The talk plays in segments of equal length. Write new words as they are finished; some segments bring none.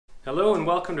Hello and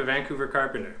welcome to Vancouver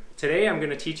Carpenter. Today I'm going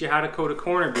to teach you how to coat a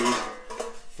corner bead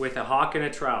with a hock and a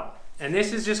trowel. And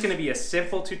this is just going to be a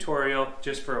simple tutorial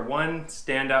just for one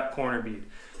stand-up corner bead.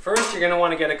 First, you're going to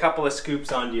want to get a couple of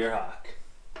scoops onto your hock.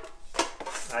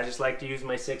 I just like to use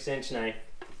my 6-inch knife.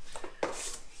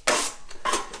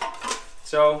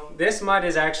 So this mud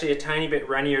is actually a tiny bit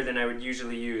runnier than I would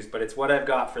usually use, but it's what I've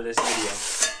got for this video.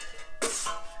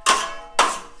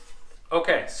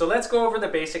 Okay, so let's go over the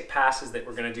basic passes that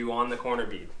we're going to do on the corner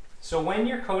bead. So when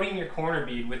you're coating your corner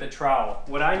bead with a trowel,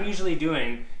 what I'm usually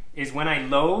doing is when I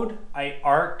load, I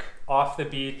arc off the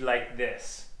bead like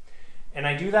this. And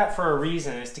I do that for a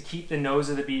reason, is to keep the nose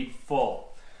of the bead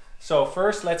full. So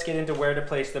first, let's get into where to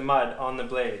place the mud on the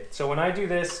blade. So when I do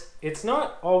this, it's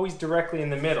not always directly in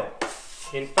the middle.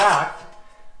 In fact,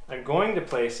 I'm going to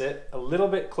place it a little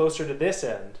bit closer to this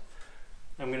end.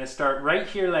 I'm going to start right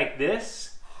here like this,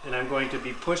 and I'm going to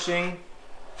be pushing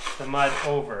the mud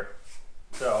over.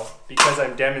 So, because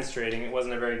I'm demonstrating, it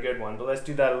wasn't a very good one, but let's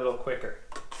do that a little quicker.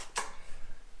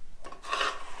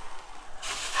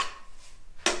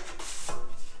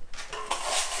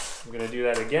 I'm going to do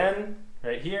that again,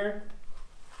 right here.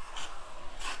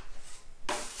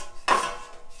 And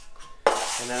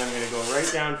then I'm going to go right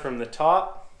down from the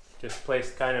top, just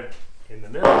placed kind of in the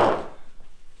middle,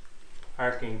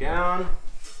 arcing down.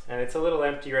 And it's a little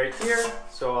empty right here,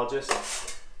 so I'll just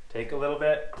take a little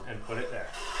bit and put it there.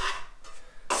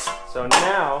 So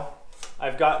now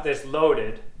I've got this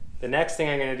loaded. The next thing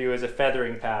I'm going to do is a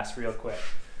feathering pass real quick.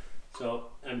 So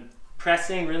I'm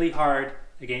pressing really hard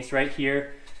against right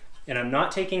here, and I'm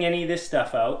not taking any of this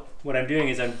stuff out. What I'm doing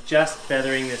is I'm just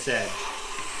feathering this edge.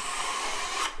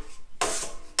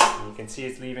 And you can see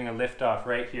it's leaving a lift off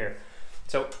right here.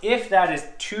 So if that is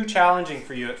too challenging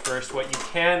for you at first, what you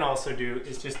can also do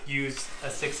is just use a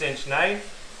 6-inch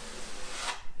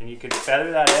knife, and you can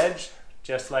feather that edge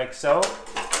just like so.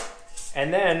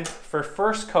 And then for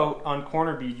first coat on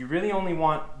corner bead, you really only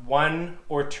want 1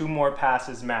 or 2 more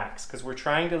passes max, because we're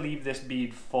trying to leave this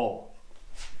bead full.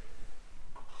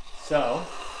 So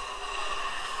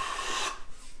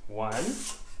 1,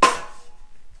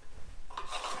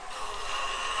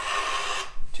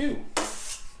 2.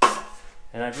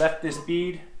 And I've left this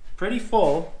bead pretty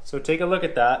full, so take a look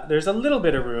at that. There's a little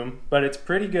bit of room, but it's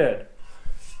pretty good.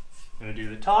 I'm gonna do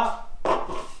the top.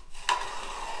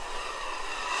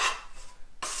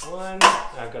 1,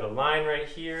 I've got a line right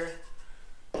here.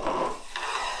 2.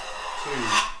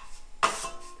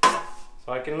 So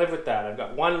I can live with that. I've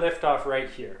got 1 lift off right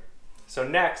here. So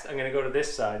next, I'm gonna go to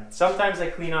this side. Sometimes I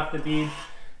clean off the bead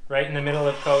right in the middle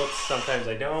of coats, sometimes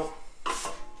I don't.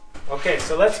 Okay,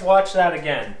 so let's watch that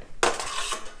again.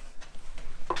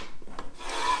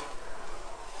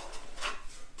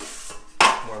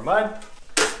 Mud.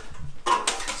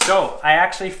 So I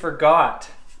actually forgot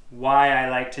why I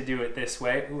like to do it this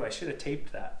way. Ooh, I should have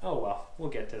taped that. Oh well, we'll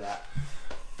get to that.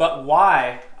 But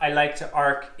why I like to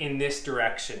arc in this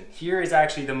direction. Here is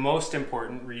actually the most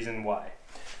important reason why.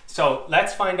 So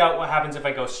let's find out what happens if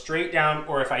I go straight down,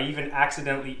 or if I even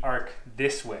accidentally arc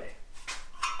this way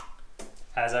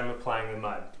as I'm applying the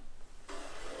mud.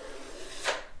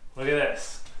 Look at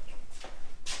this.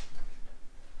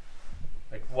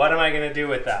 Like, what am I going to do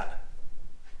with that?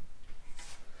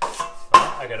 Well,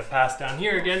 I got to pass down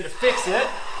here again to fix it.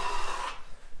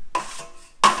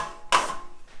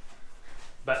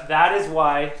 But that is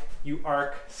why you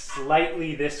arc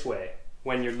slightly this way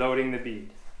when you're loading the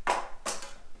bead.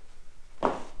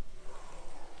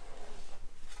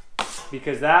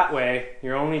 Because that way,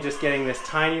 you're only just getting this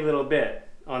tiny little bit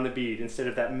on the bead instead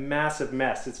of that massive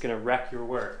mess that's going to wreck your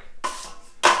work.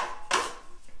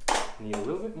 Need a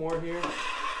little bit more here.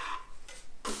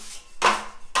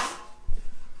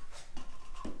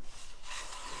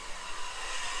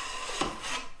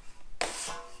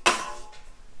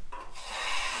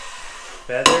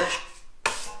 Feather.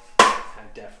 I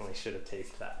definitely should have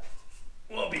taped that.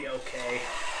 We'll be okay.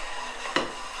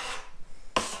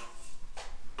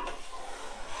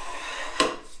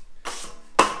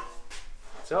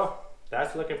 So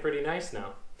that's looking pretty nice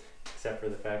now, except for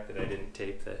the fact that I didn't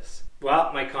tape this.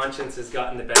 Well, my conscience has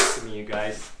gotten the best of me, you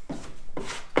guys.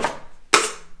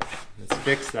 Let's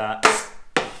fix that.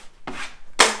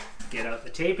 Get out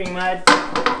the taping mud.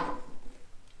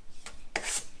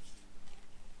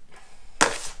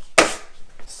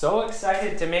 So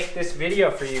excited to make this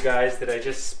video for you guys that I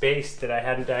just spaced that I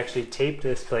hadn't actually taped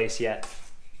this place yet.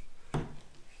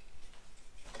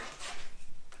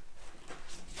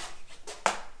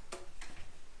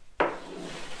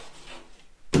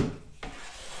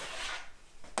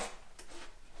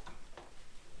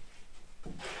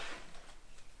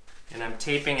 And I'm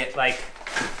taping it like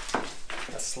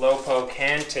a slowpoke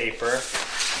hand taper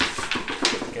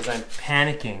because I'm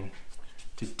panicking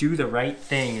to do the right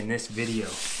thing in this video.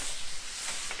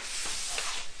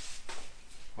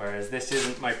 Whereas this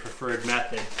isn't my preferred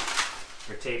method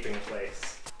for taping a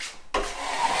place.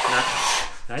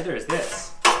 Neither is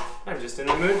this. I'm just in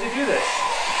the mood to do this.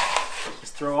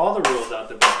 Just throw all the rules out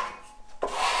the back.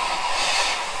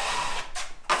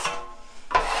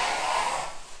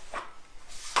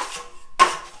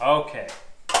 Okay.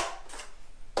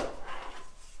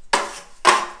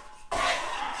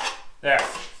 There.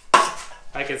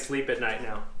 I can sleep at night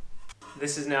now.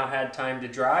 This has now had time to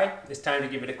dry. It's time to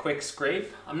give it a quick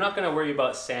scrape. I'm not going to worry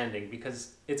about sanding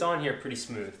because it's on here pretty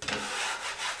smooth.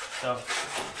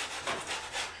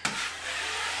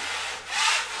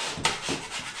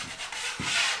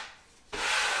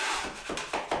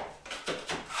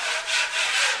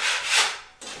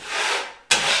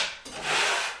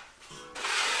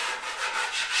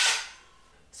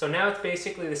 So now it's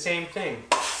basically the same thing.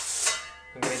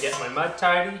 I'm going to get my mud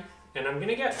tidy, and I'm going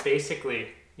to get basically,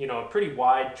 you know, a pretty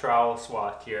wide trowel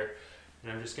swath here.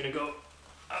 And I'm just going to go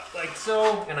up like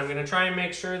so, and I'm going to try and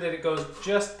make sure that it goes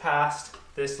just past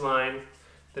this line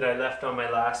that I left on my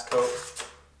last coat.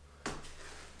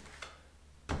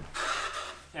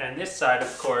 And this side,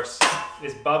 of course,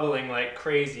 is bubbling like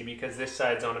crazy because this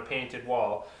side's on a painted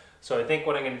wall. So I think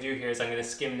what I'm going to do here is I'm going to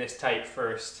skim this tight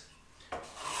first.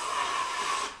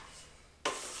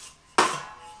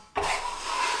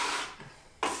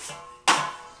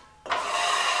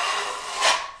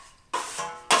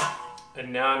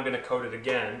 And now I'm going to coat it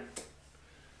again.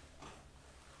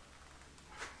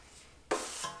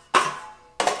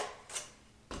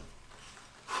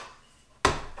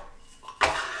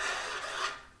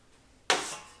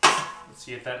 Let's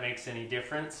see if that makes any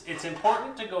difference. It's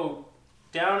important to go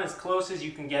down as close as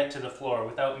you can get to the floor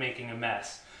without making a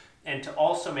mess. And to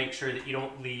also make sure that you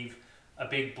don't leave a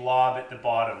big blob at the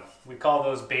bottom. We call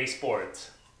those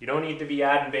baseboards. You don't need to be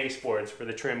adding baseboards for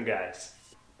the trim guys.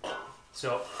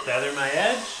 So feather my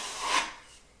edge,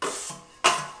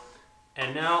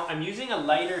 and now I'm using a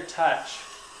lighter touch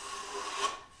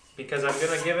because I'm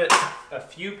going to give it a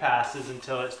few passes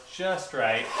until it's just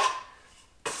right,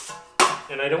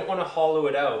 and I don't want to hollow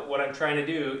it out. What I'm trying to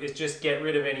do is just get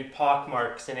rid of any pock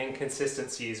marks and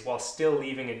inconsistencies while still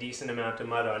leaving a decent amount of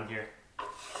mud on here.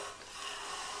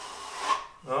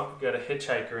 Oh, got a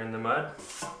hitchhiker in the mud.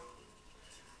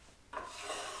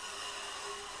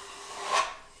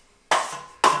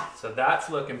 So that's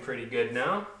looking pretty good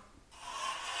now.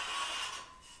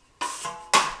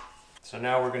 So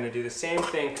now we're going to do the same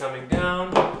thing coming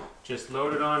down. Just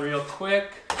load it on real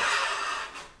quick.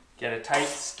 Get a tight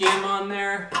skim on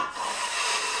there.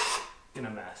 In a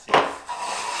mess here.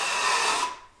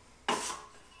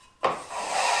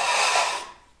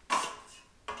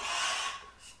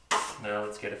 Now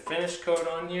let's get a finish coat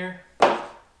on here.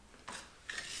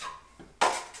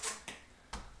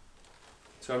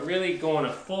 So I'm really going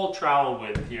a full trowel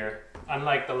width here,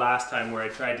 unlike the last time where I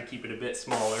tried to keep it a bit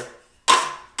smaller.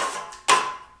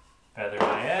 Feather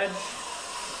my edge.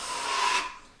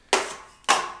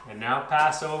 And now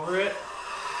pass over it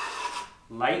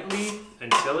lightly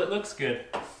until it looks good.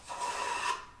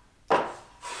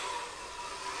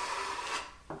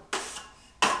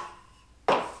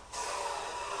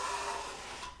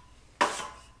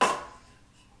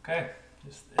 Okay,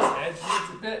 just this edge needs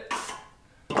a bit.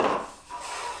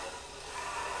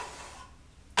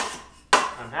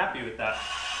 I'm happy with that.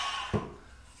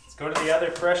 Let's go to the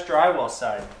other fresh drywall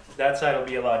side. That side will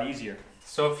be a lot easier.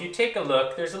 So if you take a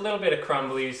look, there's a little bit of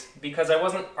crumblies because I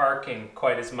wasn't arcing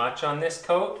quite as much on this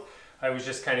coat. I was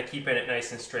just kind of keeping it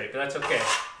nice and straight, but that's okay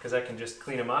because I can just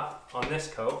clean them up on this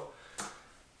coat.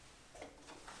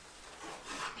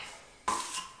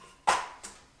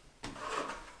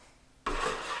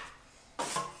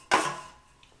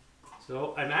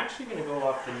 So I'm actually going to go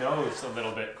off the nose a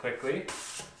little bit quickly.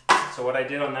 So what I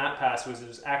did on that pass was it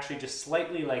was actually just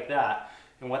slightly like that.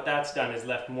 And what that's done is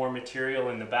left more material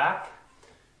in the back.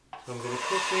 So I'm going to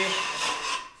quickly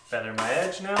feather my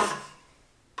edge now.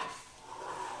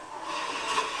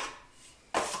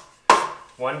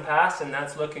 One pass and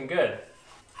that's looking good.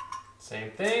 Same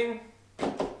thing.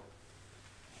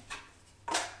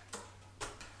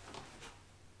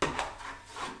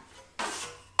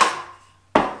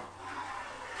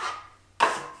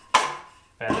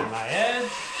 Feather my edge.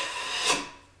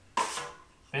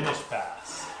 Finish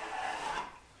pass.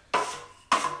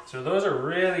 So those are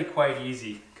really quite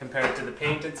easy compared to the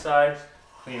painted side.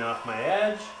 Clean off my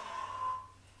edge.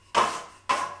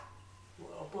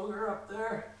 Little booger up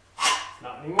there.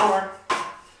 Not anymore.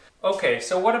 Okay,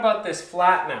 so what about this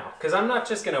flat now? Because I'm not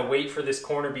just gonna wait for this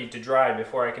corner bead to dry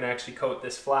before I can actually coat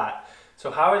this flat. So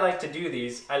how I like to do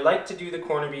these, I like to do the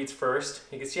corner beads first.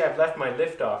 You can see I've left my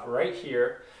lift off right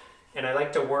here, and I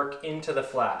like to work into the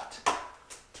flat.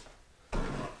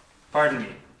 Pardon me,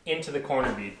 into the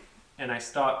corner bead. And I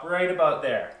stop right about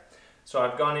there. So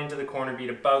I've gone into the corner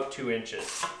bead about 2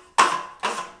 inches.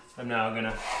 I'm now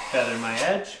gonna feather my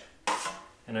edge,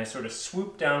 and I sort of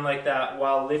swoop down like that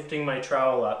while lifting my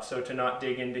trowel up so to not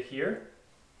dig into here.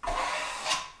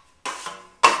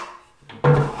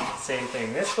 Same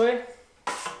thing this way.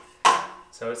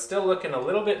 So it's still looking a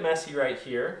little bit messy right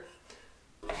here.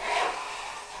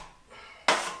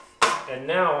 And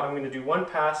now I'm going to do one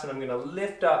pass and I'm going to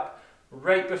lift up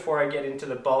right before I get into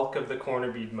the bulk of the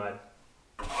corner bead mud.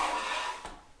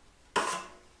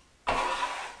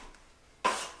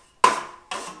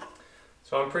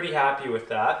 So I'm pretty happy with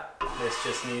that. This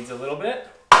just needs a little bit.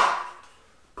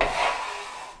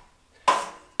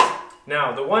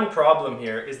 Now the one problem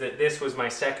here is that this was my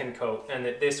second coat and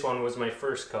that this one was my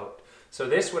first coat. So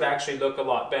this would actually look a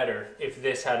lot better if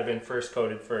this had been first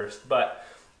coated first, but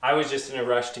I was just in a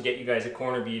rush to get you guys a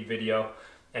corner bead video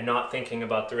and not thinking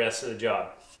about the rest of the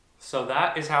job. So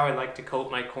that is how I like to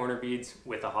coat my corner beads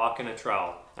with a hawk and a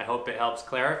trowel. I hope it helps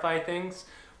clarify things.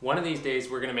 One of these days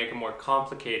we're going to make a more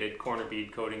complicated corner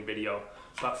bead coating video,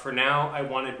 but for now I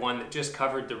wanted one that just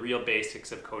covered the real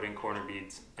basics of coating corner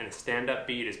beads, and a stand-up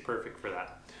bead is perfect for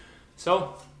that.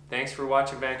 So thanks for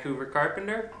watching Vancouver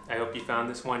Carpenter. I hope you found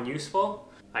this one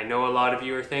useful. I know a lot of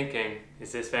you are thinking,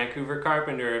 is this Vancouver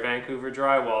Carpenter or Vancouver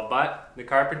Drywall? But the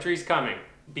carpentry's coming.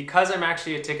 Because I'm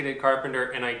actually a ticketed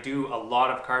carpenter and I do a lot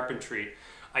of carpentry,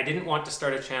 I didn't want to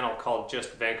start a channel called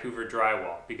just Vancouver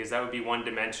Drywall because that would be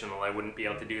one-dimensional. I wouldn't be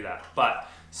able to do that. But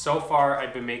so far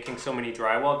I've been making so many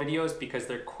drywall videos because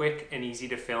they're quick and easy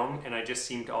to film, and I just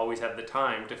seem to always have the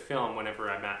time to film whenever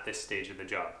I'm at this stage of the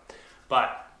job.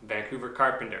 But Vancouver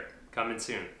Carpenter, coming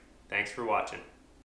soon. Thanks for watching.